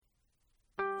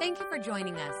Thank you for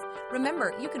joining us.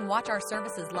 Remember, you can watch our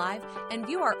services live and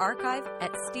view our archive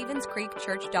at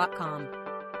StevensCreekChurch.com.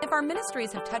 If our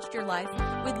ministries have touched your life,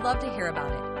 we'd love to hear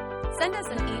about it. Send us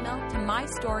an email to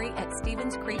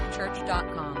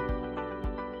mystory@StevensCreekChurch.com.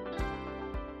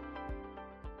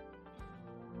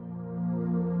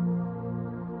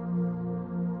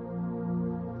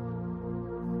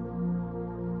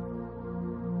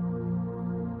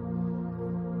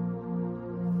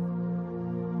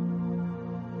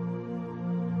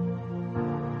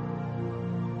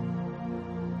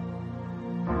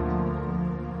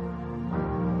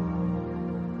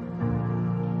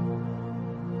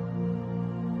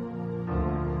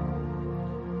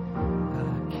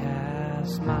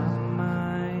 My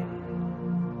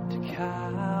mind to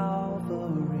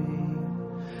Calvary,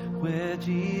 where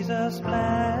Jesus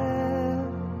bled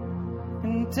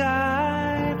and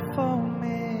died for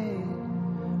me.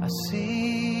 I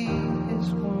see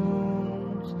his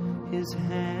wounds, his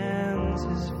hands,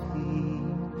 his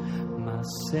feet, my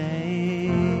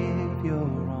Savior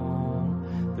on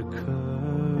the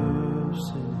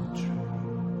cursed tree.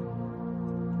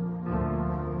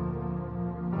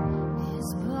 His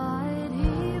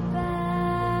body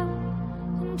bound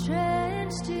and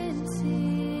drenched in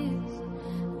tears,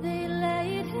 they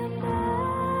laid him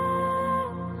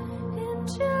down in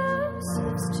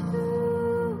Joseph's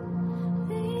tomb,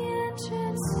 the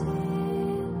entrance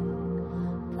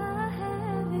sealed by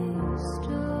heavy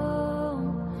stone,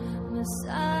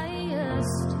 Messiah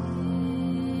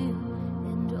still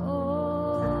and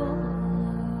all alone.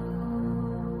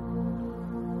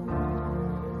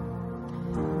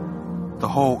 The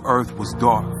whole earth was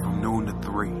dark from noon to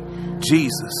 3.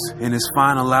 Jesus, in his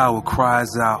final hour,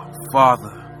 cries out,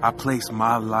 "Father, I place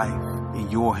my life in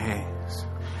your hands."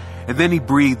 And then he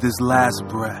breathed his last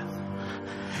breath.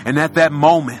 And at that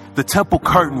moment, the temple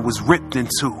curtain was ripped in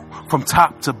two from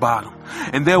top to bottom.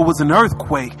 And there was an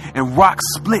earthquake and rocks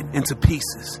split into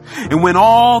pieces. And when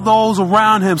all those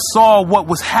around him saw what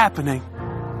was happening,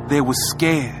 they were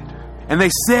scared. And they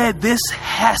said, "This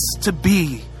has to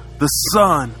be the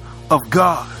Son of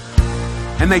God."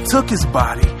 And they took his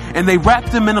body and they wrapped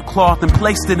him in a cloth and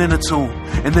placed it in a tomb,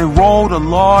 and then rolled a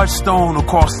large stone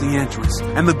across the entrance.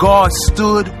 And the guards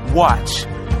stood watch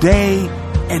day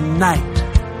and night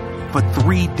for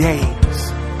 3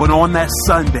 days. But on that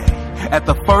Sunday, at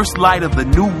the first light of the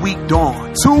new week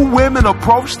dawn, 2 women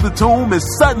approached the tomb, and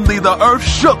suddenly the earth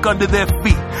shook under their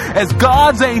feet as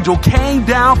God's angel came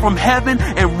down from heaven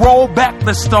and rolled back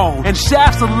the stone, and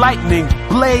shafts of lightning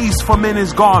blazed from in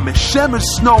his garment, shimmered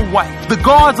snow white. The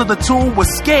guards of the tomb were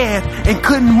scared and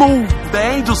couldn't move. The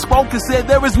angel spoke and said,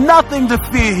 "There is nothing to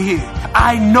fear here.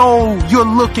 I know you're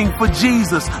looking for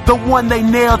Jesus, the one they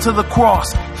nailed to the cross.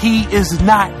 He is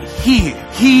not here.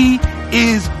 He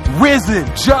is risen,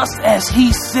 just as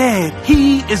he said.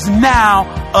 He is now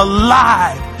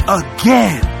alive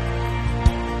again."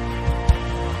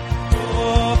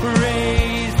 Oh,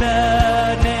 praise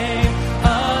the name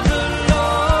of the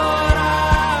Lord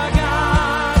our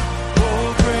God.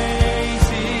 Oh, praise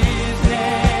his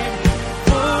name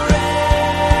forevermore.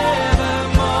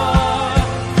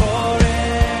 For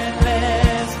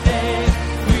endless days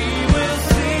we will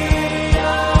sing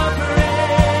your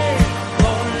praise.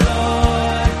 Oh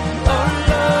Lord our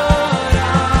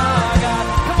God.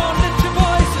 Come on, lift your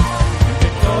voices.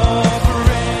 Oh,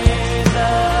 praise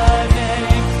the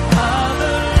name of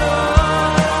the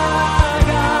Lord our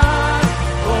God.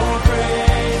 Oh,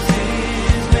 praise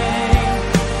his name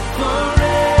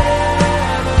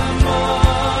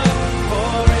forevermore.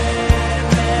 For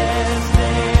endless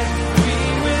days we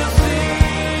will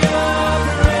sing your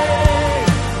praise.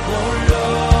 Oh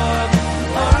Lord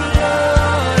our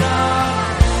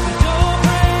don't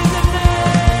praise the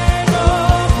name, oh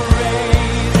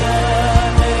praise the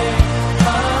name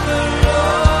of the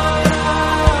Lord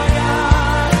our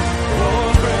God. Oh,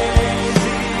 praise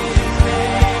his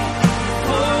name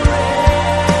forevermore.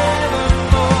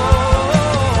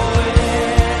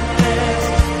 Endless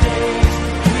days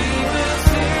we will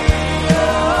sing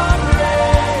your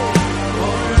praise.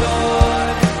 Oh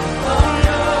Lord our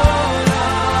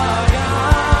God.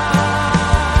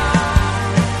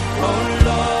 Oh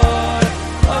Lord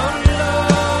our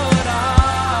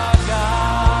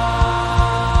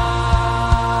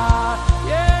God.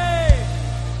 Yay!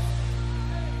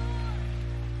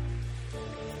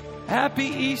 Happy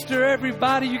Easter,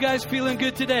 everybody. You guys feeling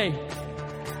good today?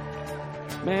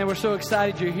 Man, we're so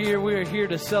excited you're here. We are here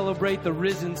to celebrate the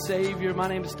risen Savior. My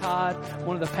name is Todd,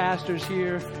 one of the pastors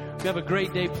here. We have a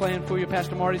great day planned for you.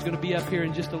 Pastor Marty's going to be up here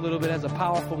in just a little bit as a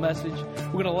powerful message.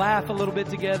 We're going to laugh a little bit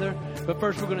together, but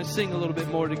first we're going to sing a little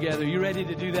bit more together. You ready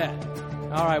to do that?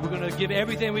 All right, we're going to give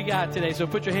everything we got today, so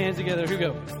put your hands together. Here we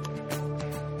go.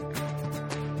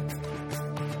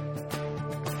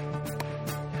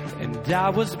 And I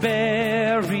was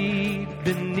buried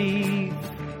beneath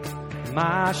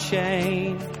my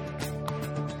shame.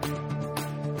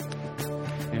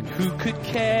 And who could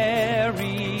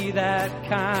carry that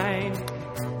kind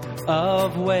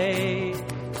of weight?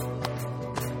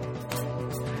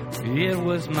 It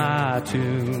was my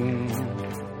tomb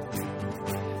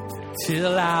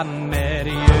till I met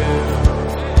you.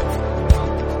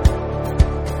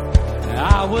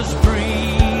 I was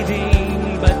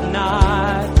breathing but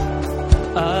not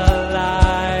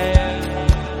alive.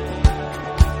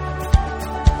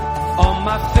 All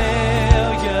my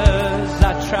failures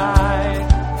I tried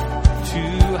to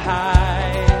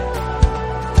hide,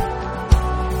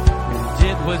 and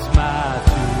it was my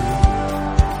tomb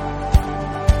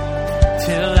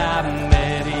till I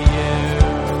met you.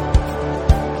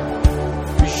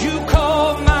 You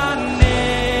called my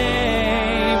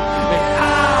name, and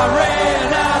I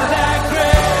ran out of that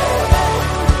grave,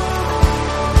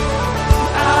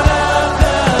 out of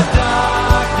the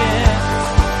darkness,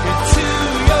 into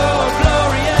your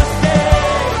glorious day.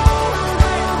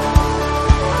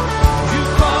 You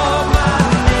called my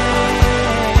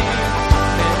name,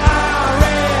 and I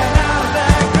ran out of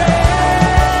that grave,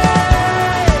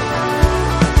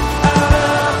 out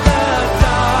of the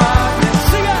darkness,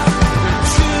 sing out,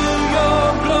 into your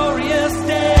glorious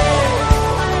day.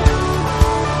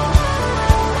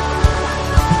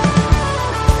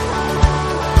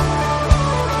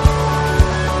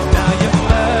 Now your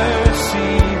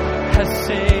mercy has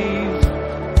saved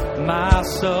my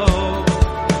soul,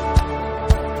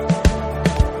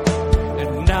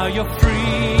 and now your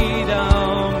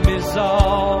freedom is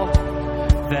all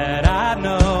that I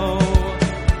know.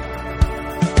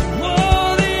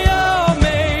 Oh, the all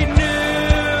made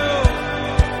new,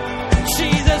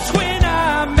 Jesus, when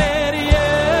I met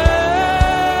you,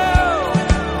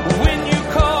 when you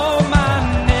called my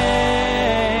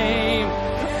name,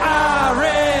 I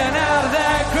ran out of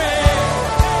that grave,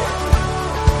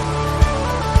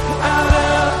 out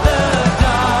of the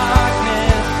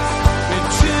darkness,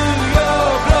 into your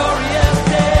glorious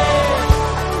day.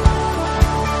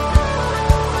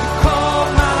 You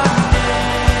called my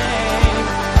name,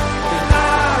 and I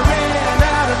ran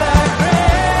out of that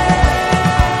grave,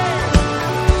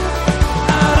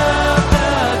 out of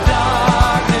the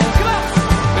darkness, come on,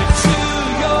 into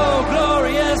your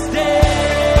glorious day.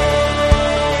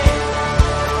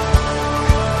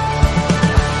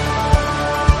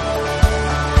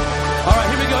 All right,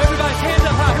 here we go. Everybody's hands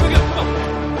up high. Here we go. Come on.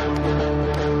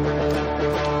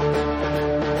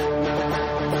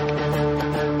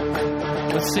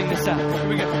 Let's sing this out. Here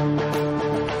we go.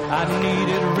 I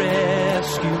needed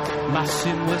rescue. My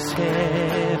sin was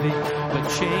heavy, but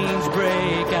chains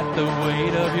break at the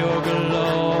weight of your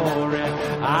glory.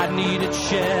 I needed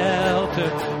shelter.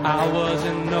 I was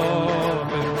an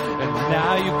orphan, and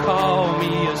now you call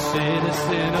me a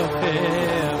citizen of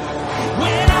heaven.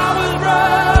 When I was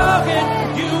broken,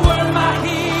 you were my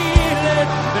healer,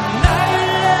 and now your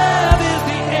love is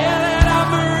the air that I'm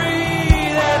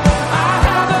breathing. I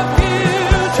have a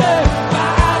future, my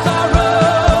eyes are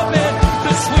open,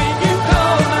 'cause when you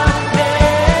call my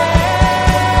name,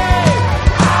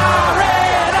 I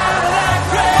ran out of that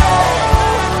grave,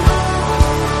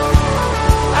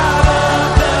 out of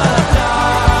the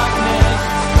darkness,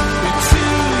 into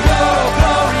your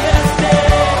glorious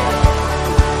day.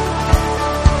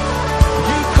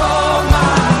 You call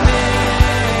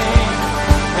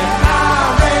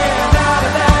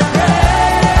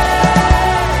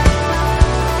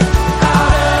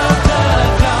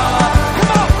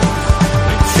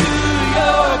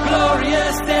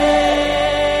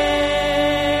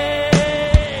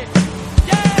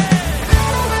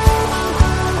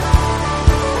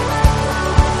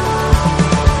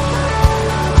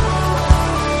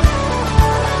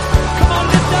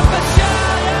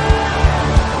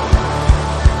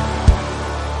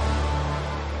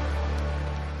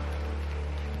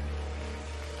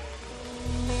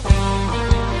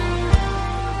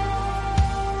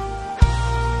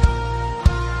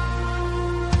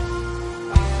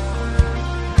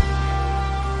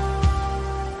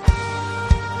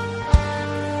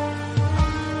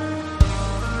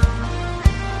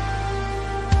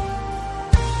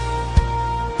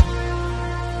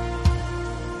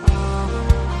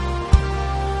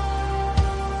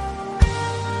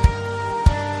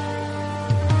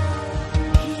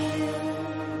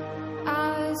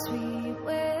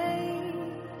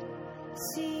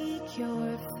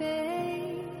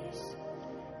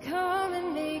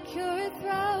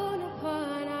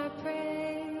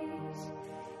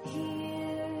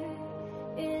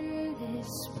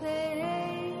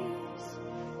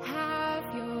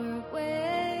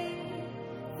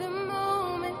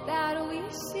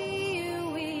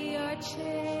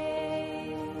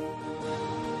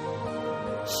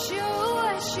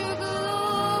us your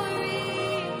glory.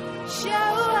 Show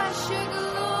us your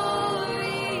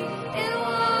glory. In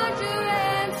wonder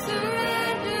and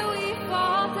surrender we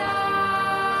fall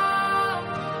down.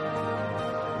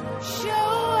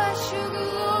 Show us your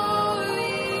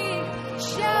glory.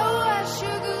 Show us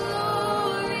your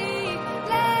glory.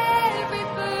 Let every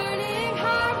burning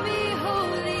heart be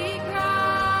holy ground.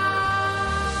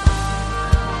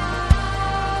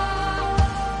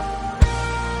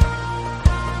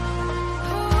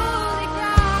 Holy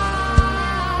ground.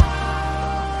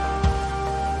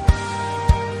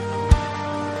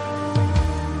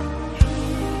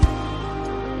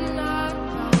 Not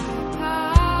by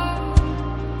power,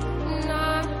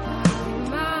 not by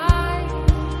might,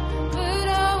 but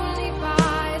only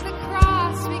by the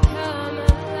cross we come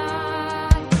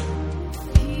alive.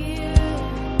 Here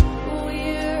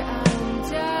we're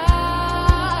undone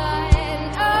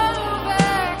and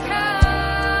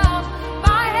overcome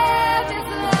by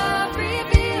heaven's love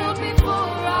revealed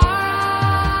before our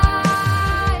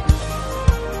eyes.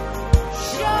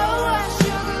 Show us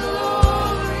your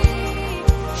glory.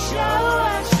 Show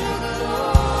us your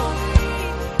glory.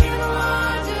 In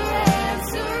wonder and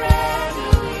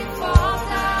surrender we fall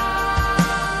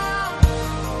down.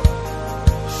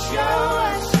 Show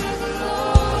us your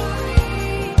glory.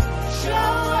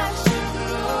 Show us your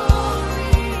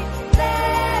glory. Let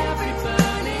every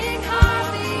burning heart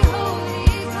be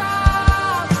holy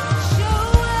ground. Show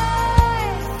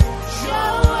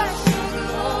us your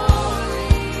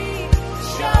glory.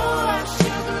 Show us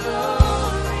your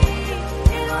glory.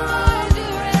 In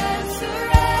wonder and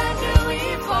surrender we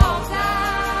fall down.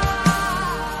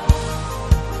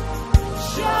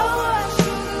 Show us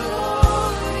your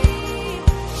glory.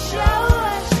 Show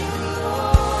us your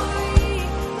glory.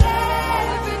 Let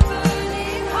every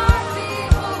burning heart be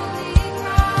holy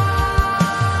ground.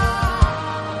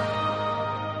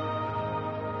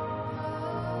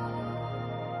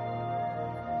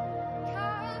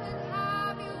 Come and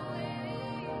have your way.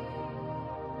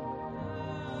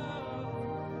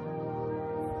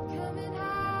 Come and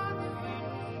have your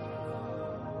way.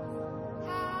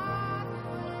 Have your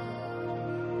way,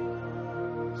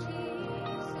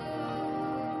 Jesus.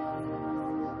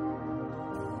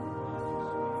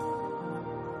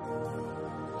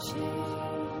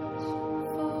 Chains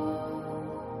fall,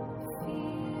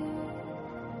 fear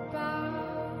bow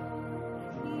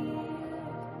here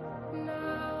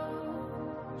now.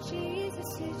 Jesus,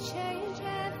 you change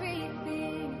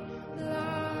everything.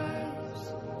 Lives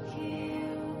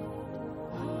healed,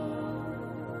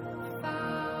 hope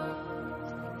found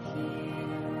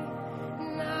here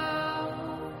now.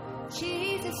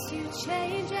 Jesus, you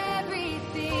change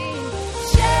everything.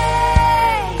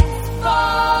 Chains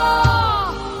fall,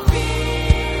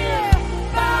 fear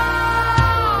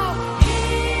bow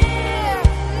here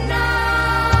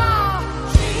now.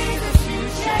 Jesus, you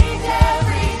change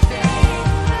everything.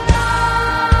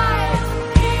 Lives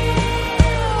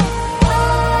healed,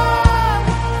 hope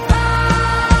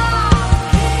found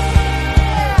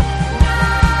here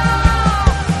now.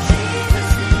 Jesus,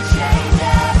 you change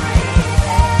every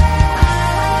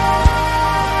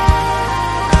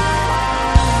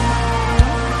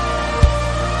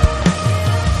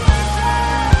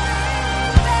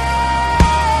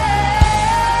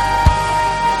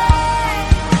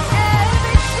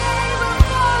shame will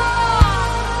fall,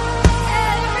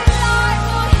 every life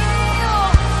will heal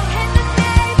in the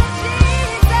name of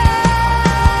Jesus.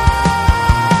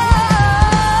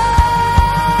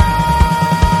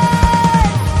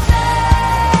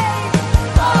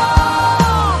 Chains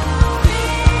fall,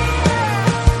 fear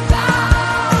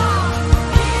bow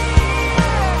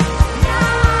here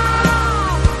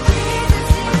now. Jesus,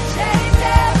 you change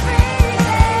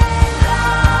everything.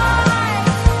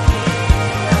 Lives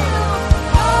healed,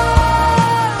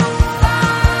 hope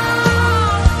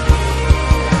found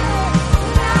here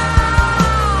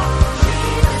now.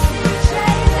 Jesus, you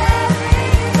change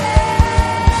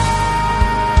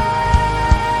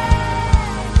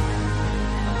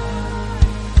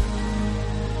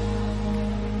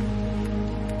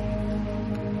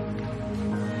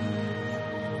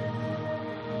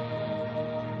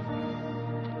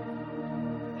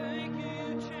Thank you,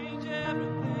 you change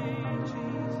everything,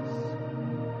 Jesus.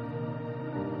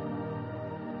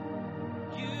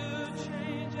 You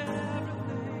change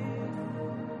everything.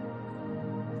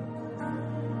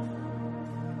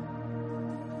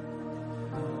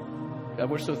 God,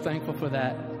 we're so thankful for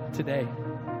that today.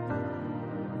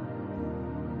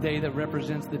 Day that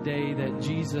represents the day that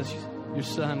Jesus, your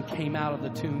son, came out of the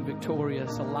tomb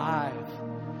victorious, alive,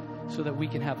 so that we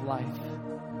can have life.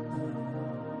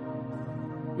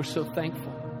 We're so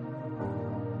thankful.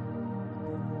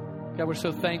 God, we're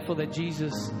so thankful that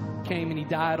Jesus came and He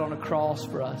died on a cross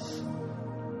for us.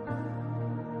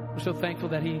 We're so thankful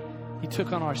that He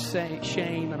took on our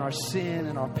shame and our sin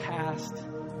and our past.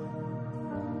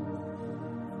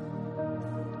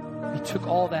 He took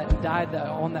all that and died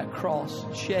on that cross,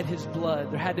 shed His blood.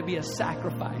 There had to be a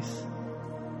sacrifice.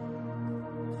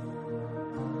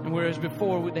 And whereas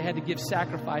before they had to give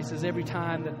sacrifices every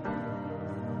time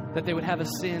that they would have a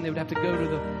sin, they would have to go to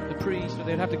the priest, or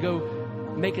they would have to go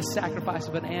make a sacrifice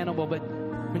of an animal. But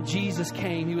when Jesus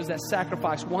came, He was that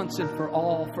sacrifice once and for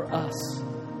all for us.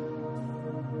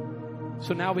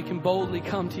 So now we can boldly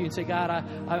come to You and say, God,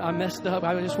 I messed up.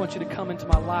 I just want You to come into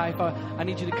my life. I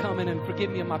need You to come in and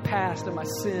forgive me of my past and my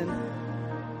sin.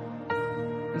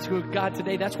 And so, God,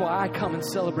 today, that's why I come and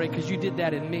celebrate, because You did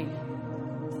that in me.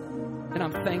 And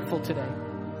I'm thankful today.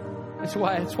 That's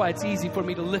why it's easy for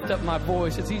me to lift up my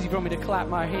voice. It's easy for me to clap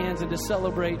my hands and to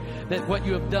celebrate that what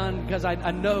You have done, because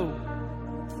I know.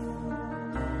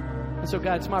 And so,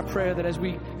 God, it's my prayer that as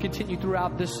we continue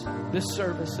throughout this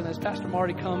service, and as Pastor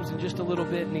Marty comes in just a little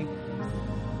bit and he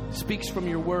speaks from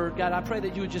Your word, God, I pray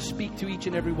that You would just speak to each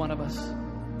and every one of us.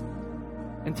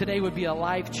 And today would be a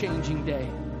life-changing day.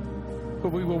 Where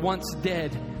we were once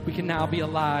dead, we can now be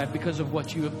alive because of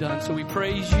what You have done. So we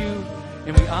praise You,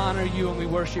 and we honor You, and we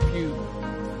worship You.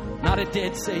 Not a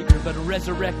dead Savior, but a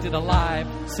resurrected, alive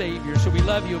Savior. So we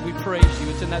love You and we praise You.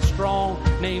 It's in that strong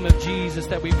name of Jesus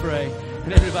that we pray.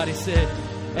 And everybody said,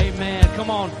 amen. Come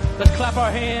on, let's clap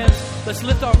our hands. Let's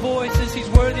lift our voices. He's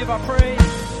worthy of our praise.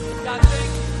 God,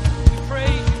 thank You. We praise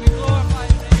You. We glorify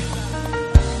Your name,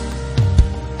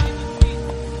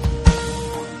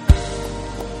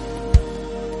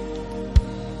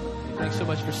 God. Thanks so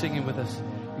much for singing with us.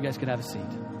 You guys can have a seat.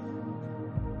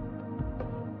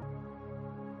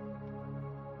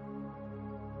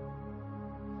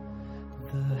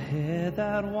 The head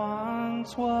that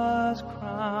once was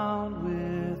crowned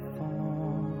with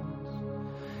thorns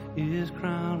is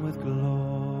crowned with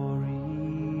glory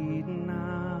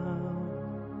now.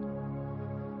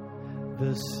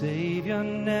 The Savior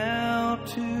knelt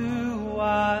to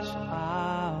wash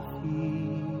our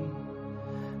feet.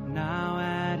 Now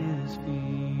at His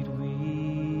feet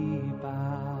we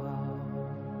bow.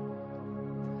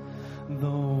 The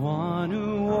one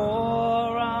who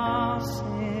wore our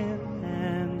sin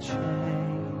and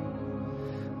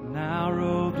shame, now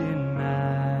robed in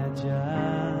majesty.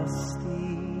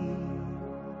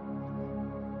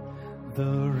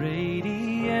 The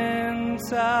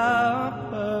radiance of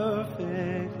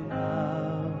perfect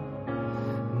love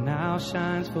now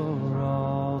shines for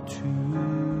all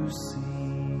to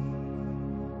see.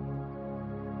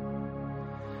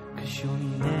 'Cause Your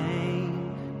name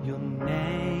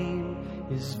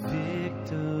is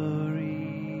victory.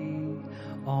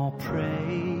 All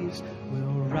praise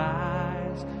will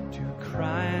rise to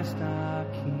Christ our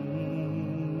King.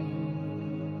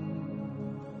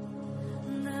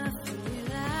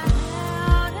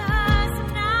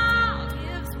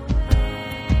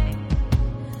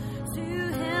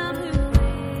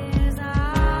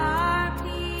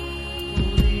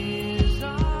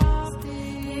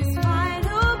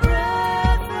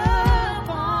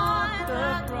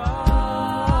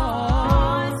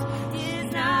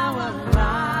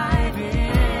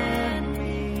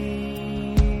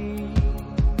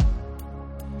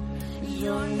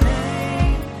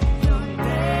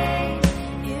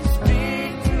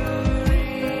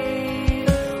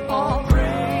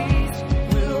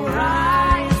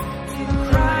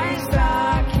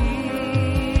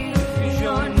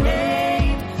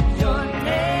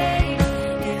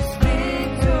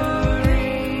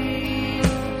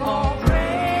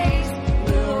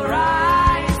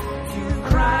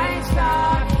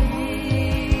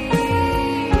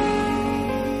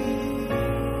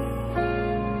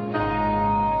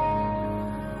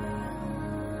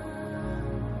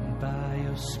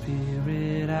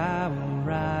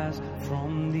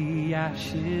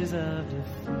 Ashes of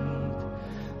defeat,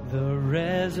 the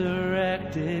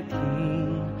resurrected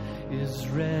King is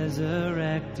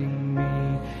resurrecting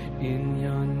me. In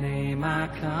Your name I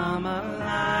come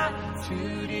alive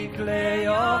to declare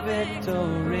Your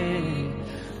victory.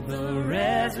 The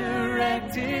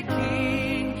resurrected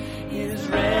King is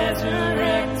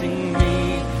resurrecting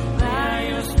me. By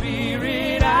Your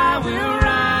Spirit I will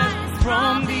rise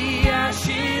from the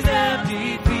ashes of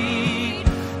defeat.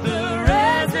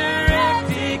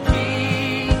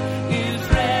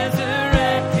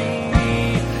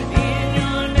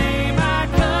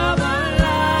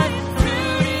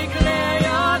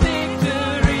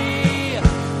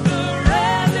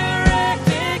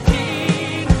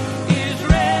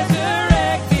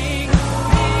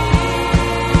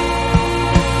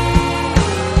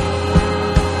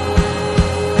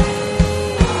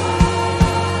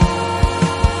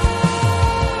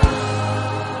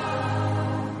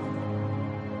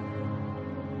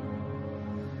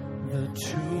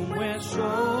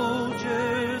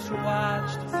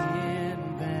 watched in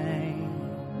vain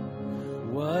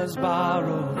was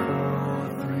borrowed for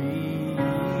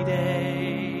 3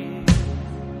 days.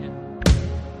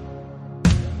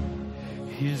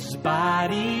 His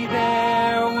body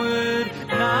there would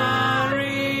not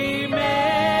remain.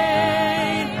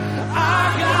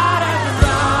 Our God has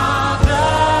brought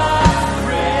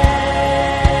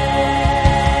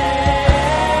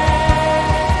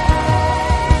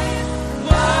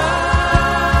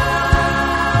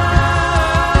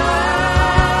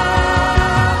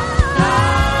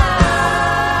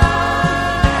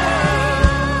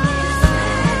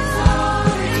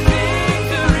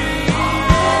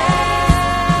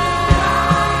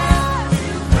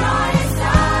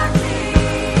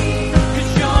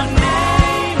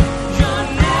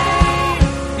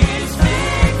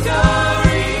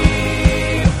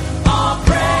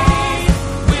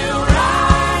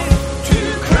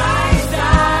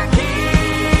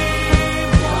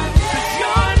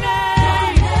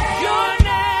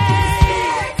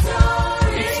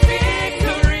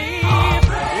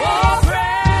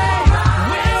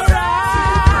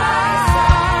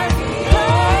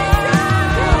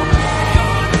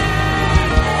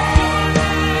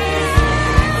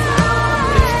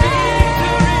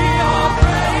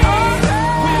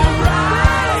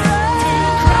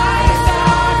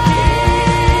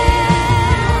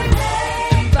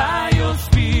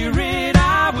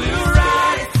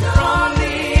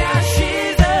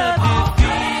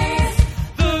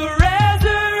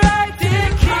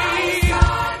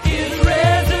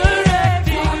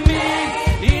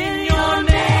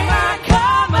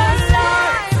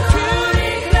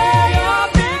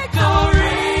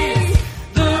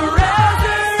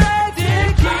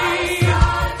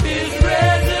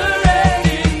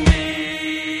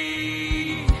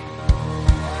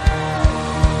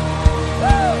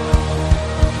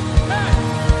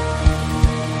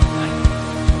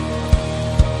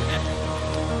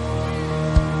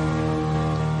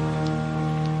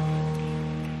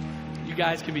the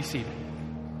guys can be seated.